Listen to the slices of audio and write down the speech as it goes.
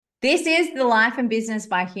This is the Life and Business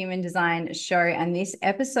by Human Design show, and this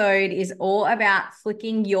episode is all about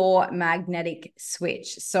flicking your magnetic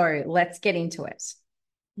switch. So let's get into it.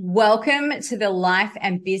 Welcome to the Life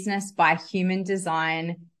and Business by Human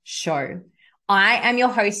Design show. I am your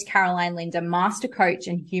host, Caroline Linder, master coach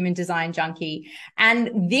and human design junkie.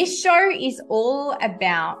 And this show is all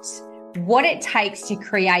about what it takes to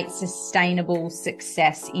create sustainable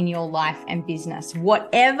success in your life and business,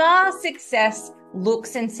 whatever success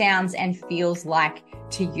looks and sounds and feels like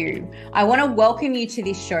to you. I want to welcome you to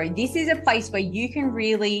this show. This is a place where you can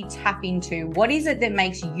really tap into what is it that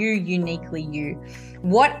makes you uniquely you.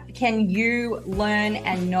 What can you learn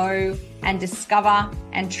and know and discover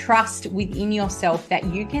and trust within yourself that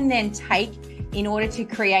you can then take in order to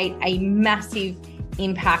create a massive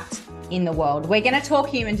impact in the world? We're going to talk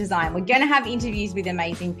human design. We're going to have interviews with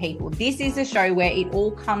amazing people. This is a show where it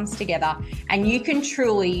all comes together and you can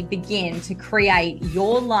truly begin to create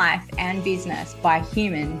your life and business by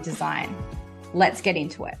human design. Let's get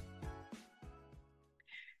into it.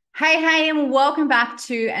 Hey, and welcome back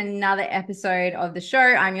to another episode of the show.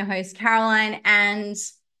 I'm your host, Caroline, and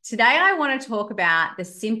today I want to talk about the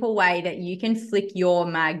simple way that you can flick your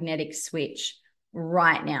magnetic switch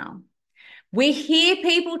right now. We hear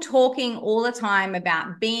people talking all the time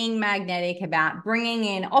about being magnetic, about bringing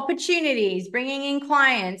in opportunities, bringing in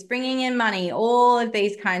clients, bringing in money, all of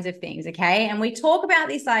these kinds of things, okay? And we talk about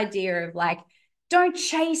this idea of like, don't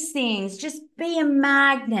chase things, just be a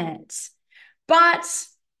magnet. But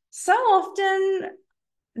so often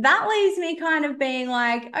that leaves me kind of being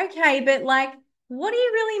like, okay, but like, what do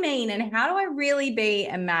you really mean? And how do I really be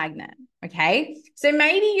a magnet? Okay. So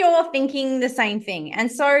maybe you're thinking the same thing.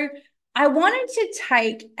 And so I wanted to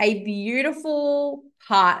take a beautiful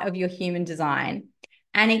part of your human design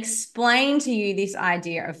and explain to you this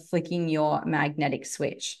idea of flicking your magnetic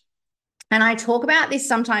switch. And I talk about this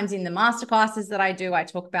sometimes in the masterclasses that I do. I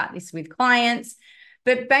talk about this with clients.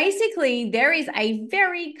 But basically, there is a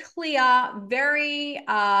very clear, very,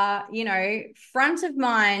 front of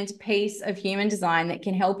mind piece of human design that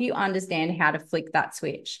can help you understand how to flick that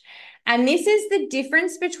switch. And this is the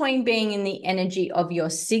difference between being in the energy of your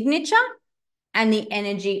signature and the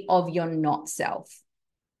energy of your not self.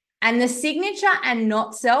 And the signature and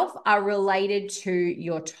not self are related to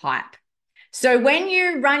your type. So when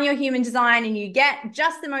you run your human design and you get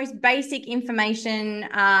just the most basic information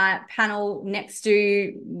panel next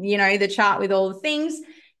to, the chart with all the things,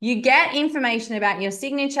 you get information about your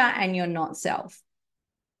signature and your not self.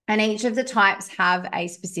 And each of the types have a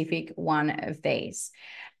specific one of these.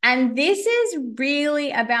 And this is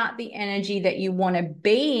really about the energy that you want to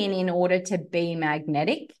be in order to be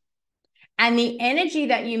magnetic, and the energy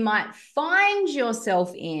that you might find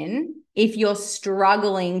yourself in if you're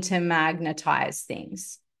struggling to magnetize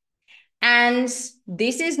things. And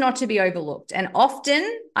this is not to be overlooked. And often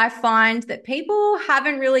I find that people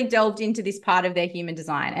haven't really delved into this part of their human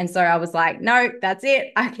design. And so I was like, no, that's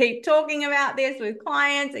it. I keep talking about this with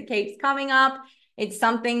clients. It keeps coming up. It's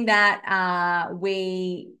something that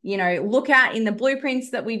we, look at in the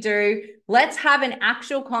blueprints that we do. Let's have an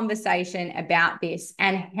actual conversation about this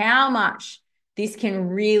and how much this can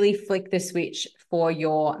really flick the switch for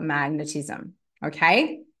your magnetism.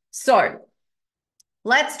 Okay, so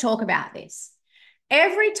let's talk about this.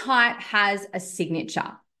 Every type has a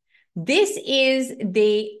signature. This is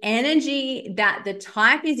the energy that the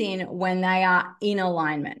type is in when they are in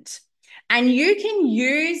alignment. And you can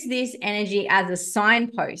use this energy as a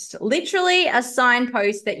signpost, literally a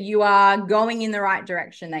signpost that you are going in the right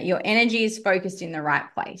direction, that your energy is focused in the right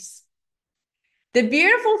place. The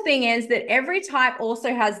beautiful thing is that every type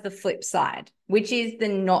also has the flip side, which is the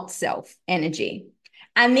not self energy.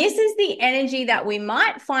 And this is the energy that we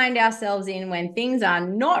might find ourselves in when things are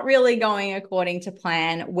not really going according to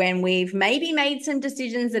plan, when we've maybe made some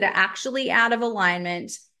decisions that are actually out of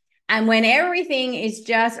alignment, and when everything is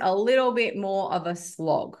just a little bit more of a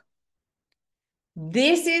slog.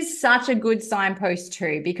 This is such a good signpost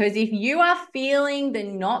too, because if you are feeling the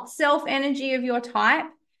not self energy of your type,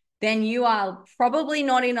 then you are probably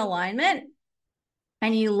not in alignment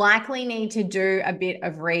and you likely need to do a bit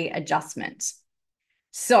of readjustment.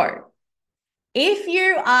 So if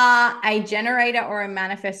you are a generator or a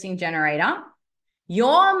manifesting generator,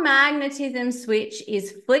 your magnetism switch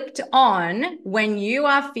is flicked on when you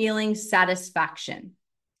are feeling satisfaction,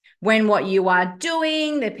 when what you are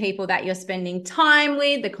doing, the people that you're spending time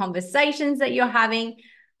with, the conversations that you're having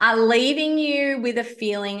are leaving you with a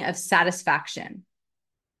feeling of satisfaction.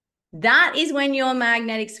 That is when your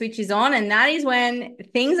magnetic switch is on, and that is when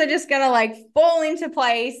things are just going to fall into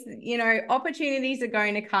place. Opportunities are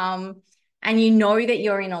going to come and you know that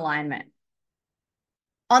you're in alignment.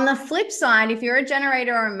 On the flip side, if you're a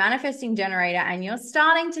generator or a manifesting generator and you're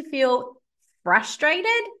starting to feel frustrated,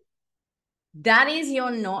 that is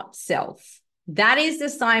your not self. That is the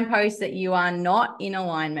signpost that you are not in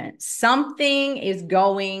alignment. Something is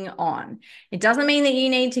going on. It doesn't mean that you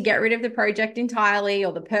need to get rid of the project entirely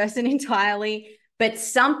or the person entirely, but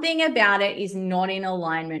something about it is not in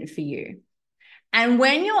alignment for you. And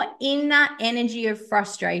when you're in that energy of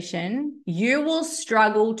frustration, you will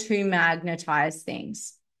struggle to magnetize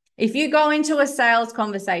things. If you go into a sales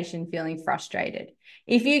conversation feeling frustrated,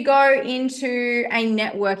 if you go into a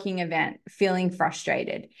networking event feeling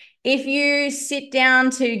frustrated, if you sit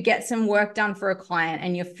down to get some work done for a client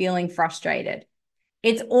and you're feeling frustrated,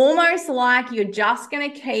 it's almost like you're just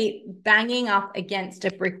going to keep banging up against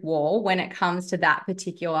a brick wall when it comes to that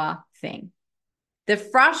particular thing. The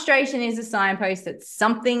frustration is a signpost that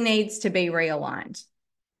something needs to be realigned.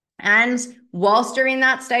 And whilst you're in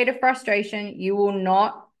that state of frustration, you will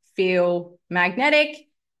not feel magnetic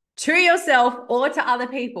to yourself or to other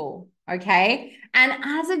people. Okay. And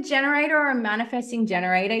as a generator or a manifesting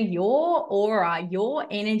generator, your aura, your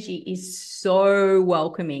energy is so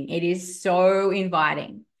welcoming. It is so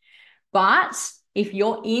inviting. But if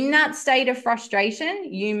you're in that state of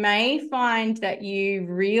frustration, you may find that you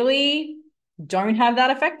really don't have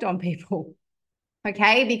that effect on people.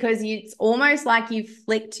 Okay, because it's almost like you've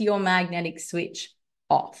flicked your magnetic switch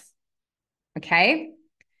off. Okay,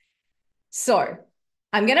 so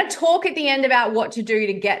I'm going to talk at the end about what to do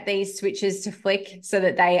to get these switches to flick so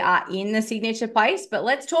that they are in the signature place. But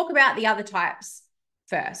let's talk about the other types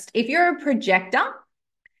first. If you're a projector,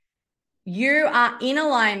 you are in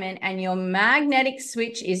alignment and your magnetic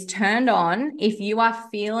switch is turned on if you are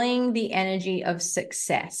feeling the energy of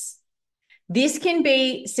success. This can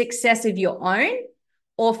be success of your own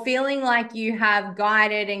or feeling like you have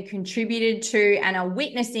guided and contributed to and are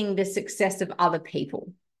witnessing the success of other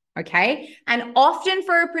people. Okay. And often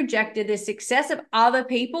for a projector, the success of other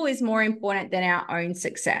people is more important than our own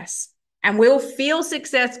success. And we'll feel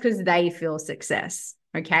success because they feel success.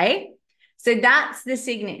 Okay. So that's the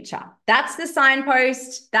signature. That's the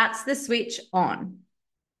signpost. That's the switch on.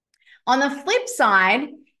 On the flip side,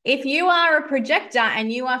 if you are a projector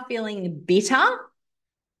and you are feeling bitter,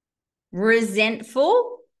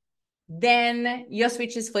 resentful, then your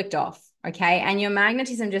switch is flicked off, okay? And your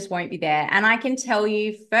magnetism just won't be there. And I can tell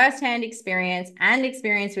you firsthand experience and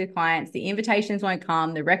experience with clients, the invitations won't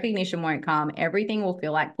come, the recognition won't come, everything will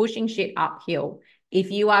feel like pushing shit uphill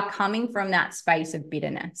if you are coming from that space of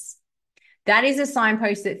bitterness. That is a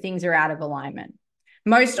signpost that things are out of alignment.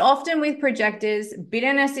 Most often with projectors,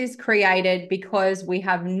 bitterness is created because we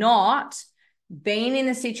have not been in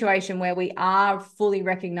a situation where we are fully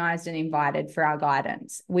recognized and invited for our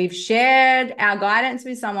guidance. We've shared our guidance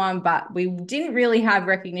with someone, but we didn't really have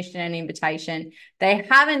recognition and invitation. They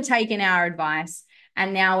haven't taken our advice,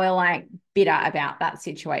 and now we're like bitter about that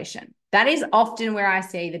situation. That is often where I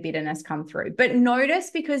see the bitterness come through. But notice,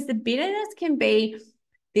 because the bitterness can be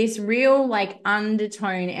this real like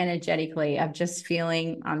undertone energetically of just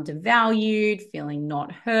feeling undervalued, feeling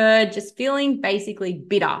not heard, just feeling basically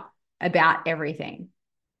bitter about everything.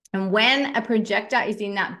 And when a projector is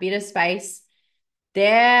in that bitter space,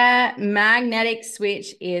 their magnetic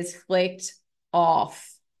switch is flicked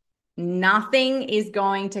off. Nothing is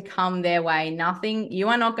going to come their way. Nothing, you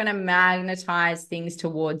are not going to magnetize things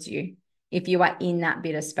towards you if you are in that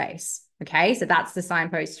bitter space. Okay, so that's the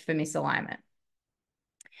signpost for misalignment.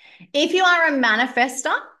 If you are a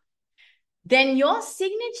manifester, then your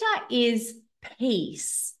signature is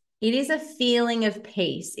peace. It is a feeling of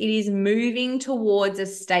peace. It is moving towards a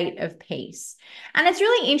state of peace. And it's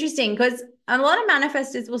really interesting because a lot of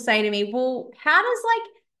manifestors will say to me, well, how does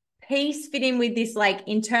like peace fit in with this like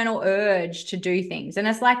internal urge to do things? And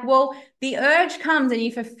it's like, well, the urge comes and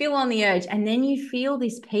you fulfill on the urge and then you feel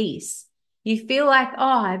this peace. You feel like,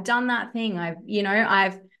 oh, I've done that thing.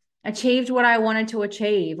 I've achieved what I wanted to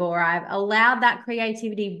achieve, or I've allowed that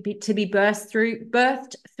creativity to be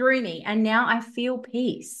birthed through me. And now I feel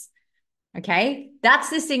peace. Okay. That's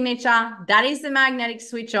the signature. That is the magnetic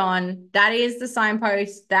switch on. That is the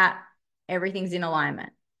signpost that everything's in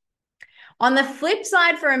alignment. On the flip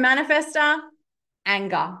side for a manifestor,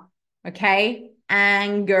 anger. Okay.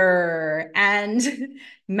 Anger. And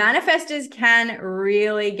manifestors can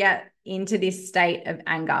really get into this state of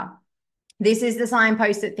anger. This is the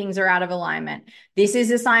signpost that things are out of alignment. This is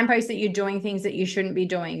the signpost that you're doing things that you shouldn't be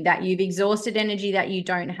doing, that you've exhausted energy that you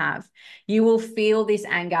don't have. You will feel this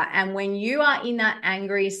anger. And when you are in that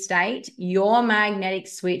angry state, your magnetic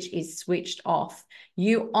switch is switched off.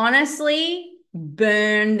 You honestly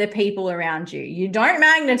burn the people around you. You don't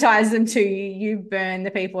magnetize them to you, you burn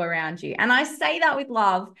the people around you. And I say that with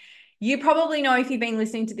love. You probably know, if you've been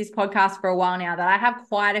listening to this podcast for a while now, that I have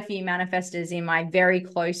quite a few manifestors in my very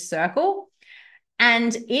close circle.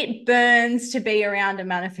 And it burns to be around a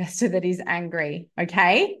manifestor that is angry.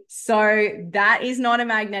 Okay. So that is not a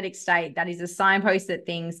magnetic state. That is a signpost that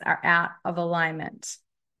things are out of alignment.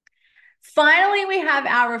 Finally, we have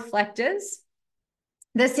our reflectors.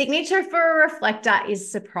 The signature for a reflector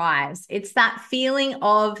is surprise. It's that feeling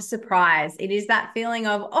of surprise. It is that feeling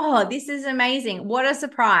of, oh, this is amazing. What a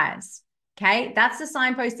surprise. Okay. That's the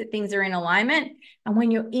signpost that things are in alignment. And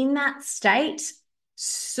when you're in that state,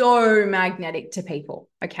 so magnetic to people.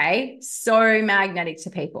 Okay. So magnetic to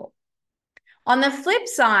people. On the flip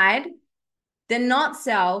side, the not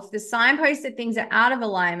self, the signpost that things are out of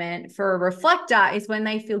alignment for a reflector is when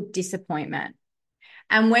they feel disappointment.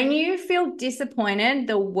 And when you feel disappointed,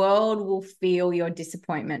 the world will feel your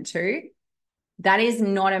disappointment too. That is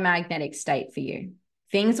not a magnetic state for you.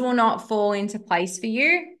 Things will not fall into place for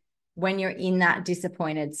you when you're in that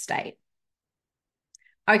disappointed state.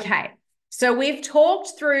 Okay, so we've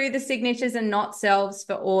talked through the signatures and not selves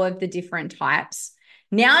for all of the different types.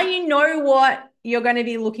 Now you know what you're going to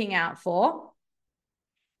be looking out for.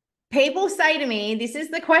 People say to me, this is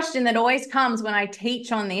the question that always comes when I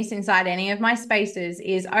teach on this inside any of my spaces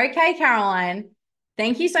is, okay, Caroline,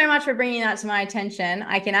 thank you so much for bringing that to my attention.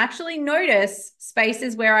 I can actually notice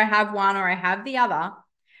spaces where I have one or I have the other,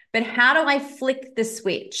 but how do I flick the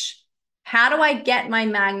switch? How do I get my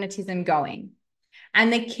magnetism going?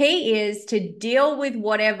 And the key is to deal with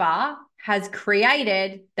whatever has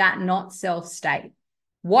created that not self state.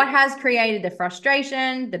 What has created the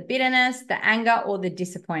frustration, the bitterness, the anger, or the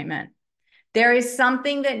disappointment? There is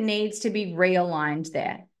something that needs to be realigned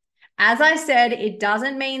there. As I said, it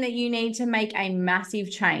doesn't mean that you need to make a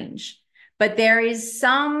massive change, but there is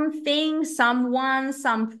something, someone,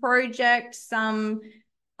 some project, some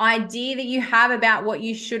idea that you have about what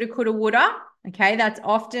you shoulda, coulda, woulda. Okay, that's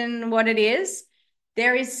often what it is.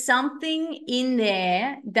 There is something in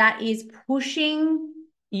there that is pushing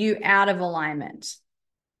you out of alignment.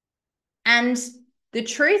 And the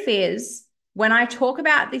truth is, when I talk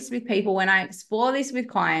about this with people, when I explore this with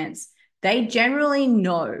clients, they generally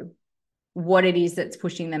know what it is that's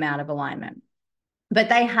pushing them out of alignment. But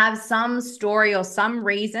they have some story or some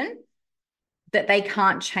reason that they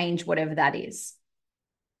can't change whatever that is.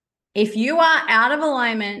 If you are out of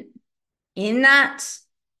alignment in that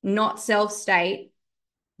not self state,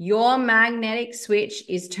 your magnetic switch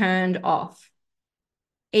is turned off.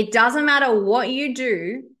 It doesn't matter what you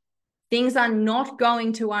do. Things are not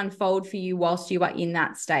going to unfold for you whilst you are in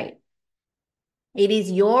that state. It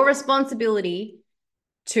is your responsibility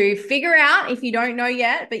to figure out, if you don't know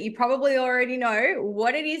yet, but you probably already know,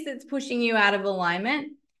 what it is that's pushing you out of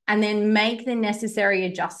alignment, and then make the necessary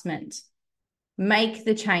adjustment. Make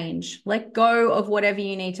the change. Let go of whatever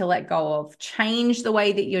you need to let go of. Change the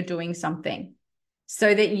way that you're doing something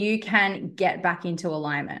so that you can get back into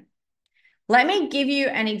alignment. Let me give you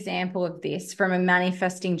an example of this from a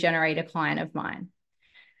manifesting generator client of mine.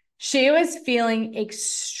 She was feeling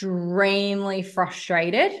extremely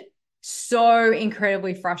frustrated, so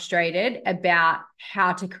incredibly frustrated about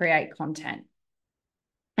how to create content.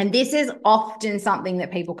 And this is often something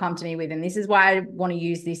that people come to me with, and this is why I want to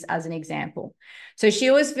use this as an example. So she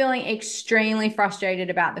was feeling extremely frustrated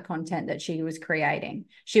about the content that she was creating.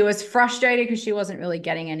 She was frustrated because she wasn't really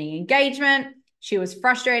getting any engagement. She was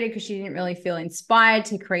frustrated because she didn't really feel inspired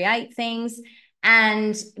to create things.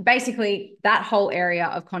 And basically that whole area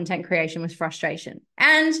of content creation was frustration.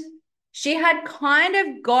 And she had kind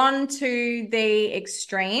of gone to the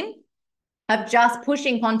extreme of just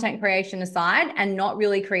pushing content creation aside and not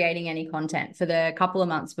really creating any content for the couple of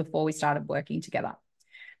months before we started working together,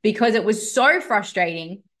 because it was so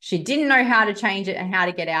frustrating. She didn't know how to change it and how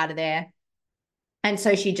to get out of there. And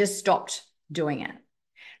so she just stopped doing it.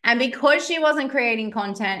 And because she wasn't creating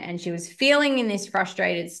content and she was feeling in this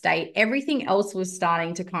frustrated state, everything else was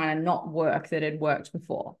starting to kind of not work that had worked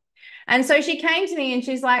before. And so she came to me and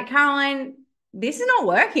she's like, Caroline, this is not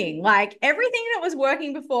working. Like, everything that was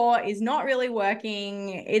working before is not really working.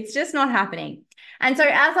 It's just not happening. And so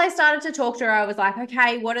as I started to talk to her, I was like,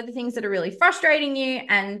 okay, what are the things that are really frustrating you?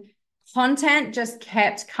 And content just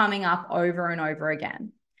kept coming up over and over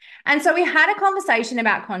again. And so we had a conversation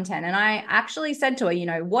about content, and I actually said to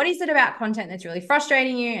her, what is it about content that's really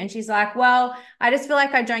frustrating you? And she's like, well, I just feel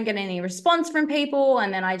like I don't get any response from people,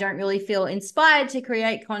 and then I don't really feel inspired to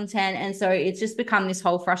create content. And so it's just become this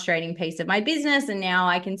whole frustrating piece of my business. And now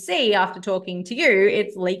I can see, after talking to you,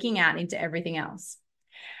 it's leaking out into everything else.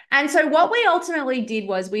 And so what we ultimately did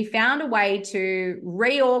was we found a way to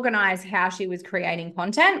reorganize how she was creating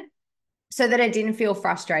content so that it didn't feel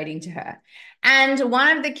frustrating to her. And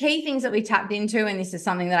one of the key things that we tapped into, and this is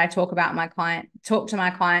something that I talk to my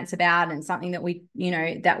clients about, and something that we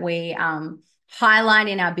highlight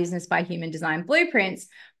in our Business by Human Design blueprints,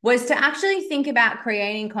 was to actually think about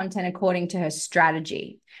creating content according to her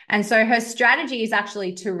strategy. And so her strategy is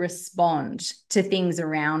actually to respond to things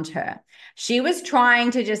around her. She was trying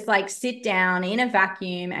to just like sit down in a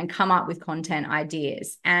vacuum and come up with content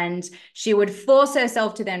ideas. And she would force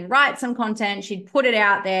herself to then write some content. She'd put it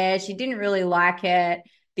out there. She didn't really like it.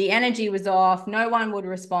 The energy was off. No one would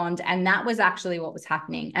respond. And that was actually what was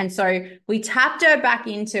happening. And so we tapped her back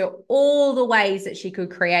into all the ways that she could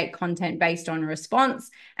create content based on response.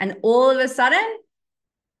 And all of a sudden,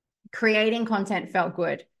 creating content felt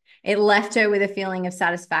good. It left her with a feeling of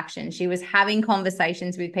satisfaction. She was having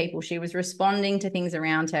conversations with people. She was responding to things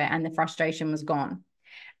around her, and the frustration was gone.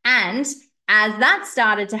 And as that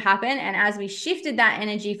started to happen, and as we shifted that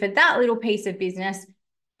energy for that little piece of business,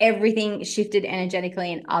 everything shifted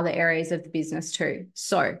energetically in other areas of the business too.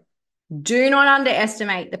 So do not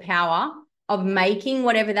underestimate the power of making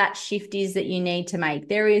whatever that shift is that you need to make.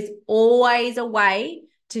 There is always a way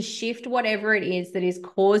to shift whatever it is that is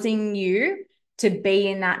causing you to be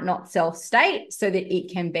in that not self state so that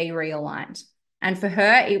it can be realigned. And for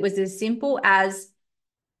her, it was as simple as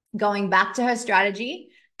going back to her strategy,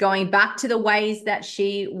 going back to the ways that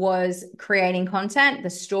she was creating content, the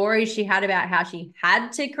stories she had about how she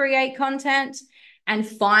had to create content, and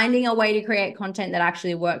finding a way to create content that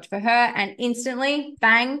actually worked for her. And instantly,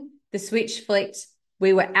 bang, the switch flicked.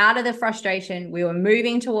 We were out of the frustration. We were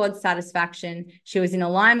moving towards satisfaction. She was in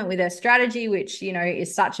alignment with her strategy, which,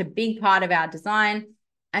 is such a big part of our design.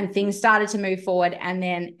 And things started to move forward. And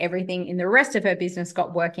then everything in the rest of her business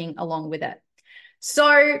got working along with it.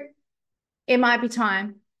 So it might be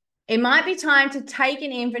time. It might be time to take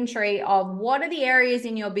an inventory of what are the areas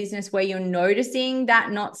in your business where you're noticing that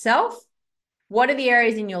not self? What are the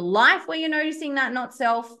areas in your life where you're noticing that not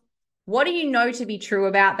self? What do you know to be true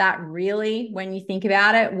about that really when you think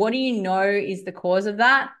about it? What do you know is the cause of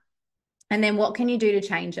that? And then what can you do to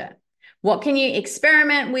change it? What can you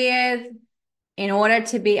experiment with in order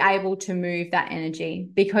to be able to move that energy?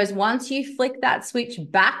 Because once you flick that switch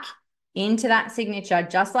back into that signature,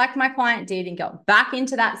 just like my client did, and got back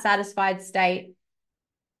into that satisfied state,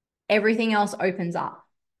 everything else opens up.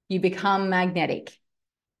 You become magnetic.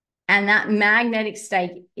 And that magnetic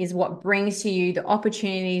state is what brings to you the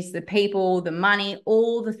opportunities, the people, the money,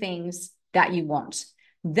 all the things that you want.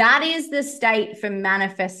 That is the state for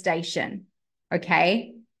manifestation,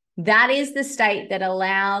 okay? That is the state that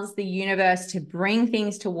allows the universe to bring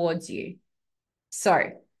things towards you.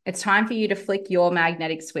 So it's time for you to flick your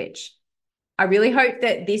magnetic switch. I really hope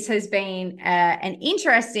that this has been an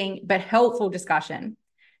interesting but helpful discussion.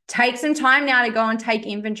 Take some time now to go and take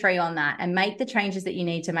inventory on that and make the changes that you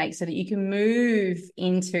need to make so that you can move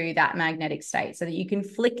into that magnetic state, so that you can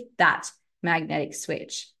flick that magnetic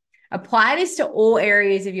switch. Apply this to all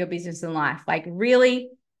areas of your business and life. Like really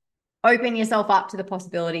open yourself up to the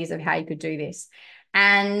possibilities of how you could do this.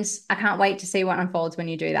 And I can't wait to see what unfolds when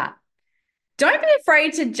you do that. Don't be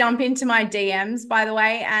afraid to jump into my DMs, by the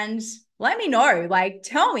way, and let me know. Like,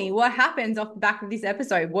 tell me what happens off the back of this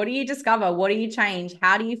episode. What do you discover? What do you change?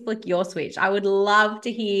 How do you flick your switch? I would love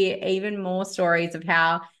to hear even more stories of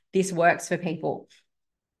how this works for people.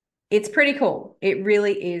 It's pretty cool. It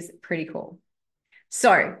really is pretty cool.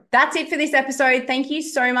 So that's it for this episode. Thank you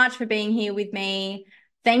so much for being here with me.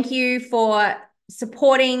 Thank you for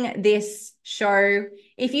supporting this show.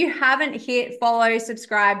 If you haven't hit follow,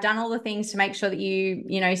 subscribe, done all the things to make sure that you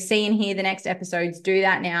see and hear the next episodes, do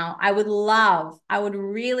that now. I would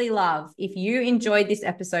really love if you enjoyed this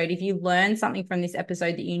episode, if you learned something from this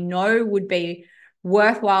episode that you know would be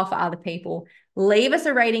worthwhile for other people, leave us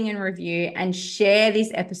a rating and review and share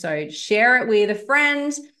this episode. Share it with a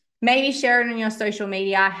friend, maybe share it on your social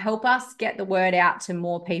media. Help us get the word out to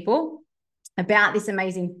more people about this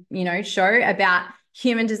amazing, show about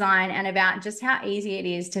human design and about just how easy it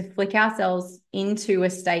is to flick ourselves into a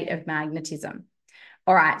state of magnetism.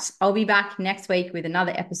 All right, I'll be back next week with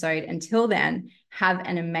another episode. Until then, have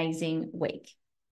an amazing week.